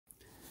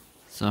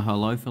So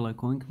hello fellow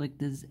coin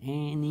collectors,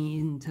 and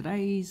in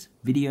today's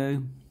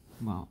video,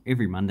 well,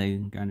 every Monday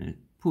I'm going to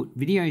put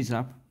videos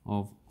up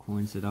of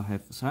coins that I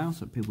have for sale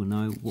so people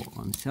know what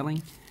I'm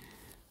selling.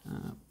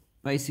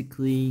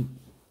 Basically,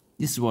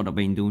 this is what I've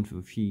been doing for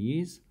a few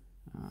years.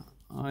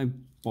 I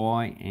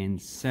buy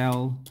and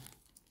sell,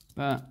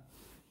 but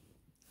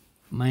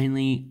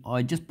mainly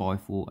I just buy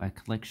for a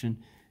collection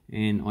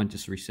and I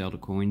just resell the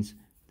coins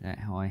that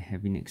I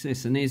have in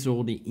excess. And there's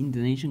all the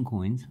Indonesian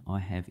coins I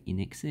have in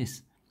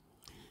excess.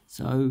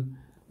 So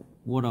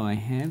what I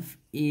have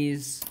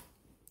is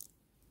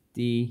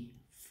the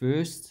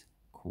first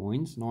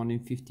coins,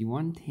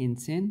 1951, 10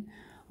 cent.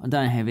 I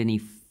don't have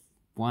any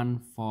 1,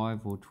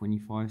 5 or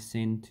 25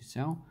 cent to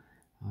sell.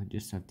 I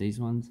just have these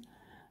ones.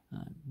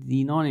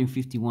 The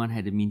 1951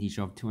 had a mintage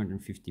of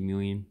 250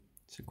 million.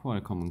 So quite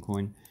a common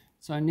coin.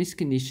 So in this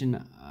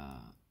condition,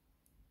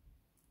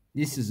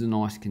 this is a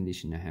nice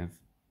condition to have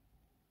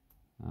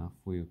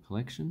for your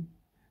collection.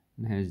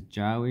 It has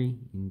Jawi,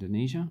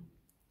 Indonesia.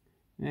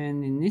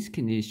 And in this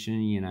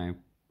condition, you know,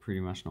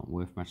 pretty much not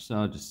worth much. So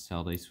I'll just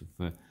sell these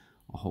for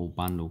a whole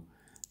bundle.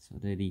 So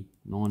they're the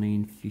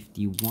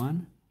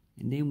 1951.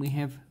 And then we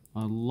have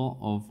a lot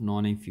of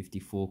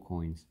 1954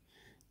 coins.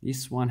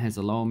 This one has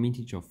a lower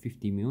mintage of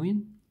 50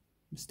 million.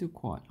 It's still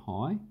quite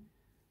high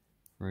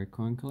for a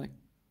coin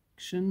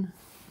collection.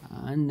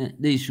 And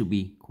these should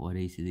be quite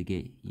easy to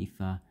get if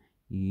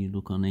you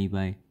look on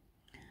eBay.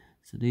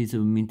 So these are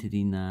minted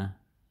in the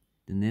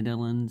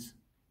Netherlands,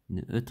 in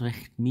the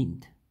Utrecht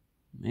Mint.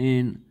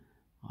 And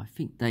I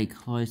think they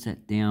closed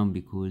that down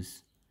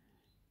because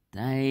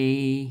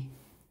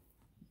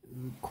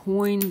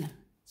coin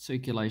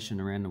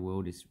circulation around the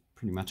world is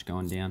pretty much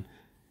going down.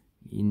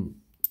 In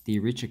the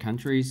richer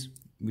countries,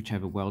 which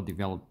have a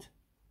well-developed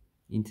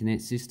internet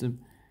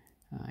system,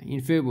 in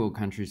third world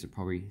countries that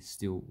probably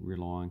still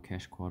rely on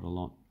cash quite a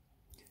lot.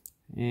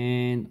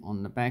 And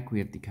on the back we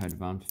have the coat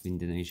of arms of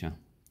Indonesia.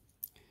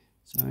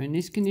 So in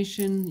this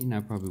condition, you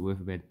know, probably worth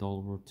about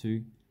 $1 or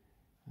 $2.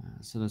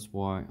 So that's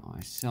why I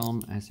sell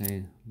them as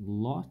a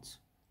lot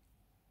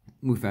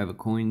with other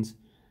coins.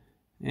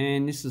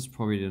 And this is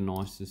probably the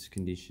nicest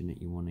condition that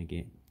you want to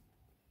get.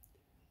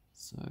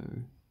 So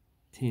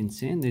 10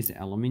 cent, there's the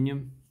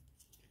aluminium.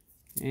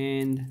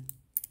 And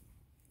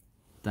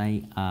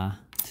they are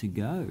to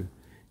go.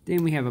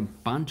 Then we have a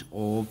bunch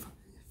of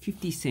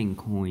 50 cent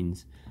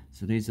coins.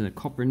 So these are the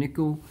copper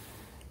nickel.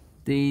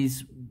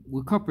 These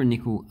were copper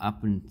nickel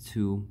up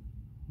until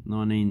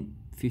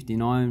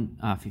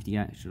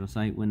 58 should I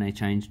say, when they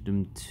changed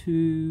them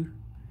to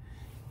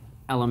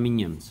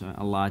aluminium, so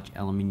a large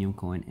aluminium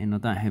coin. And I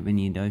don't have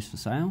any of those for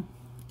sale.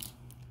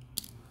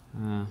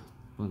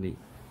 Bloody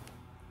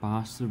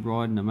bastard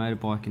riding a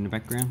motorbike in the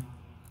background,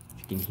 if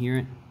you can hear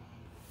it.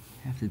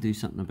 Have to do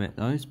something about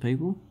those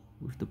people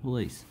with the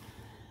police.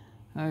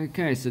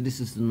 Okay, so this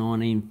is the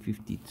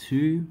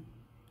 1952,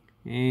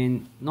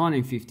 and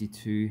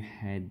 1952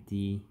 had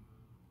the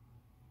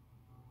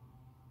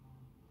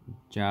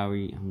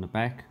Jawi on the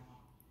back,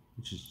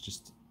 which is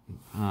just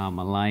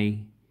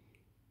Malay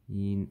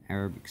in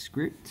Arabic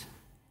script,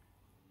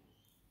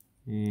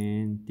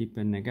 and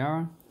Dipa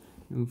Negara.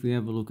 And if we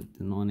have a look at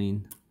the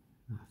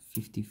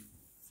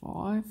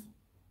 1955,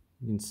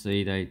 you can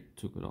see they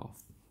took it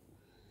off.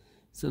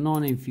 So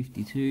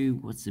 1952,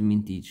 what's the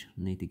mintage?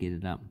 I need to get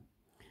it up.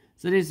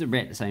 So this is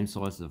about the same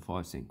size as a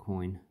 5 cent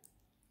coin,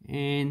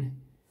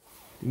 and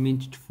the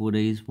mintage for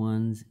these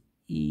ones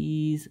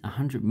is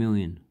 100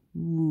 million.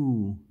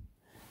 Ooh.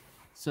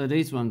 So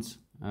these ones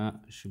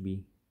should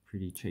be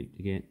pretty cheap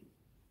to get,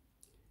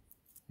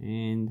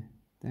 and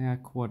they are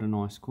quite a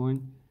nice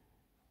coin.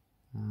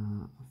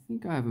 I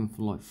think I have them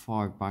for like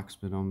 $5,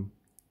 but I'm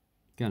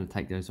going to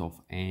take those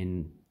off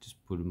and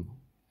just put them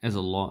as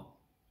a lot,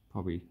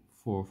 probably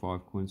 4 or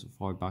 5 coins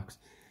for $5.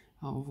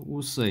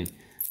 We'll see,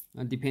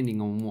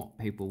 depending on what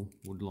people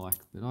would like.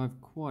 But I have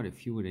quite a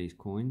few of these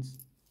coins,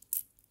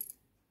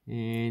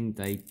 and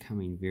they come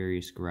in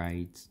various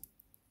grades.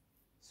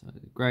 So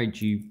the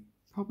grades you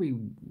probably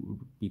would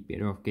be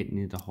better off getting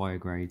into higher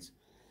grades.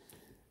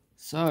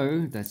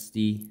 So that's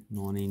the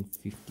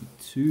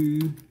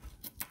 1952.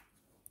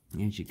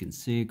 As you can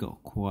see, I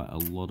got quite a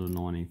lot of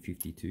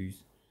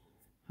 1952s.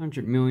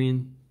 100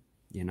 million,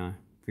 you know,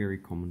 very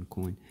common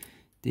coin.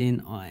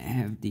 Then I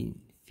have the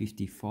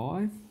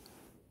 55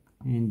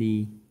 and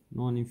the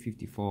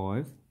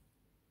 1955.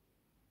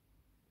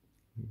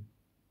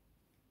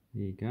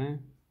 There you go,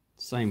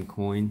 same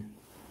coin.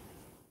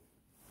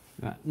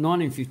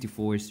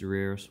 1954 is the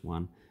rarest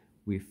one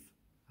with,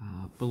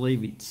 I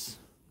believe it's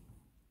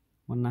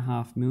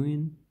 1.5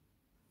 million.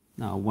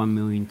 No,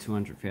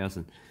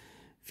 1,200,000.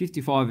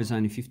 55 is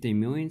only 15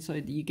 million, so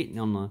you're getting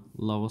on the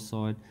lower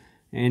side.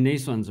 And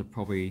these ones are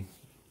probably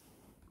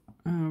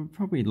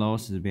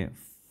lowest is about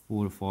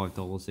 $4 to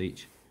 $5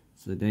 each.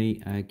 So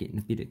they are getting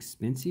a bit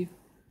expensive.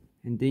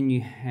 And then you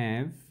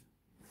have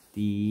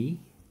the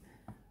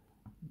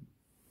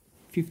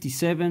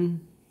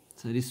 57.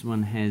 So this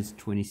one has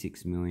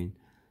 26 million.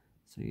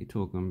 So you're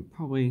talking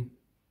probably,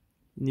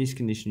 in this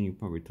condition, you're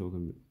probably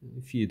talking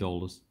a few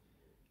dollars.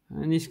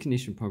 And this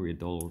condition probably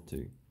 $1 or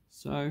 $2.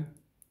 So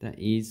that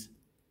is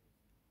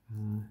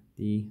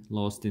the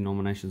lowest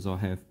denominations I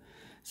have.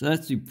 So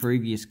that's the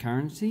previous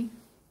currency,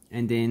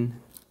 and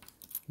then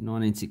in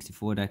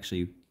 1964 it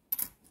actually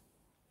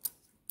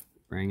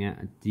rang out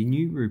the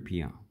new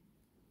rupiah.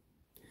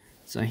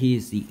 So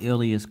here's the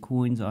earliest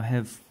coins I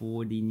have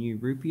for the new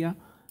rupiah.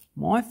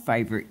 My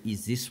favourite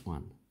is this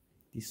one,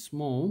 this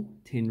small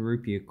 10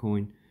 rupiah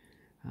coin.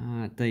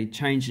 They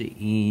changed it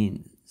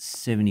in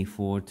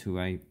 74 to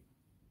a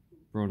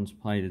bronze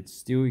plated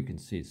steel. You can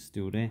see it's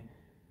still there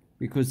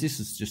because this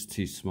is just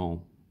too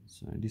small.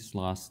 So this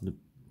lasted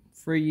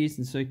 3 years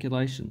in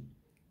circulation,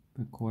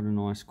 but quite a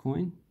nice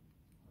coin,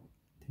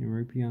 10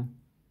 rupiah.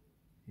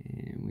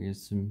 And we have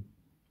some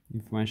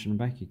information on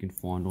the back. You can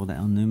find all that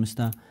on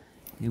Numastar.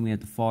 Then we have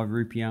the 5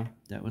 rupiah.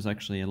 That was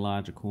actually a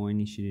larger coin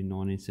issued in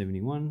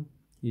 1971.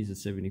 Here's a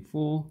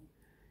 74.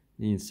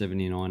 And in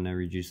 79 they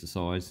reduced the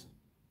size.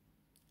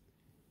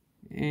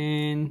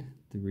 And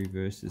the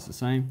reverse is the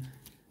same.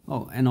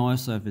 Oh, and I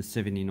also have a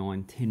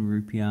 79 10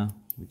 rupiah,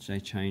 which they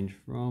changed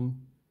from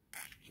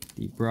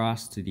the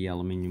brass to the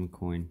aluminium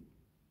coin.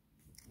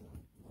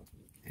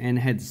 And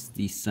it has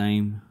the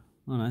same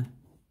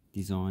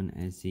design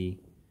as the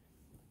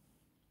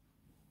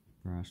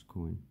brass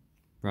coin.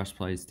 Brass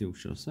plated steel,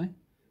 should I say.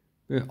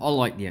 But I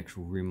like the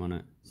actual rim on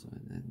it, so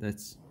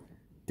that's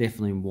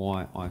definitely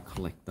why I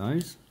collect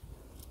those.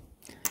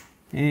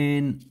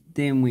 And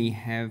then we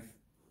have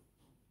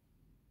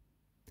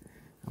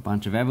a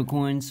bunch of other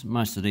coins.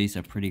 Most of these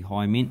are pretty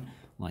high mint,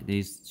 like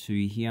these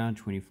two here,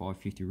 25,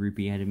 50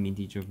 rupee, had a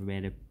mintage of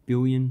about 1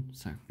 billion,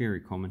 so very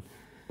common.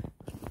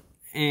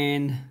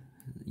 And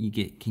you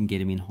can get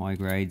them in high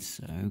grades.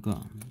 So I've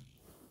got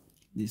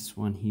this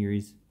one here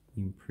is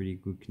in pretty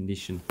good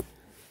condition,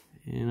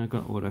 and I've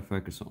got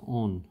autofocus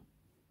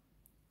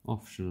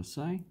off, should I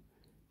say.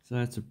 So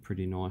that's a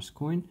pretty nice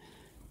coin.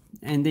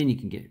 And then you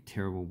can get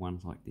terrible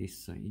ones like this,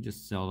 so you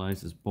just sell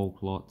those as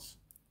bulk lots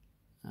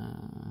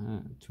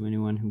to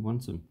anyone who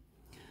wants them.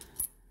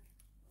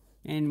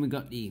 And we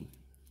got the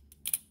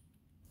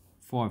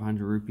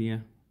 500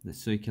 rupiah that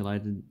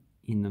circulated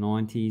in the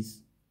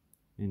 90s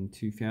and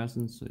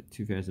 2000s. So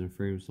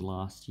 2003 was the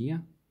last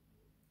year,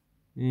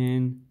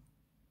 and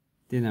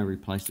then they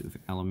replaced it with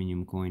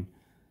aluminium coin.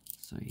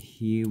 So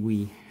here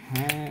we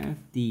have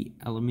the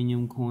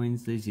aluminium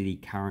coins. These are the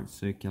current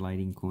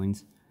circulating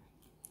coins.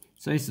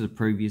 So this is a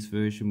previous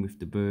version with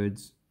the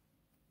birds.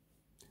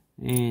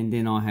 And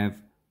then I have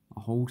a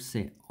whole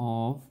set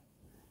of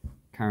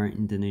current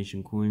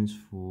Indonesian coins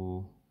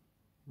for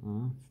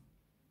 $5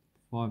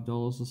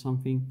 or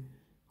something.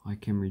 I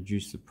can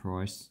reduce the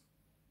price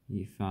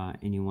if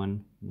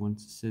anyone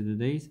wants a set of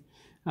these.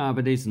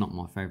 But these are not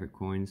my favourite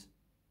coins.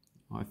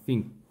 I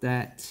think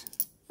that,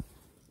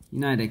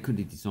 they could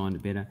have designed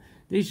it better.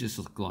 These just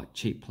look like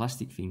cheap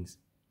plastic things.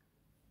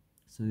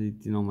 So the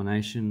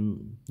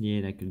denomination,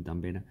 yeah, they could have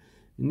done better.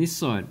 And this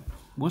side,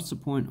 what's the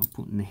point of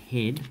putting the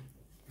head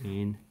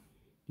and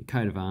the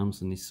coat of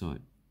arms on this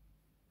side?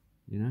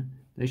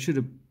 They should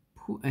have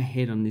put a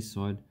head on this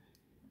side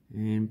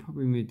and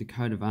probably moved the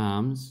coat of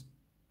arms.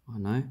 I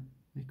know,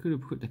 they could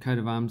have put the coat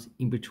of arms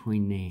in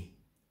between there.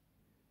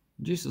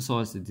 Reduce the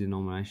size of the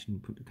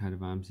denomination, put the coat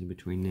of arms in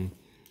between there.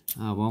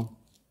 Well,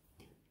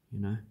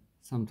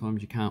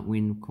 sometimes you can't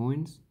win with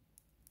coins.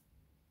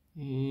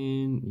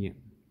 And yeah,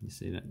 you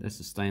see that, that's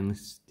a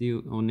stainless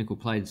steel or nickel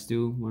plated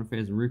steel,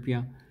 1000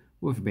 rupiah,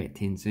 worth about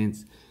 10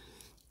 cents.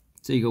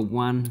 So you got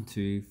 1,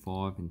 2,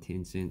 5 and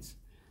 10 cents.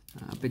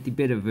 But the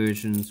better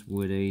versions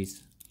were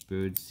these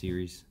bird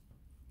series.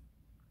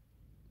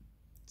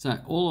 So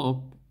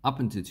all up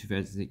until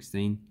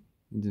 2016,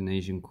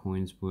 Indonesian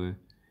coins were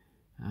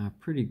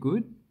pretty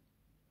good.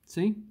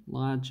 See,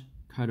 large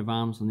coat of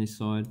arms on this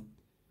side,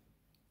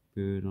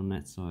 bird on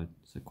that side,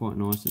 so quite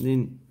nice. And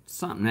then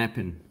something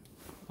happened,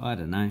 I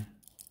don't know,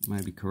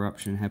 maybe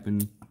corruption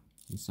happened,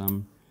 and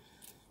some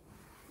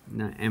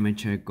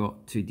amateur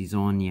got to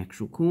design the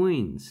actual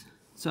coins.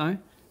 So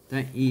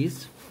that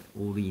is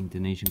all the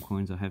Indonesian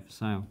coins I have for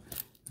sale.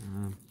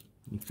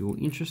 If you're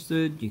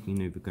interested, you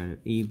can either go to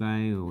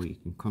eBay or you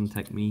can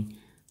contact me,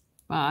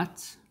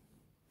 but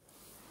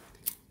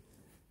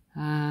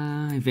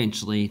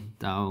eventually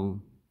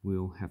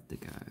will have to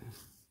go.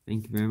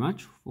 Thank you very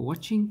much for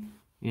watching,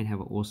 and have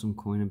an awesome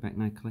coin and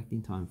banknote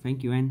collecting time.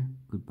 Thank you and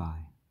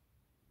goodbye.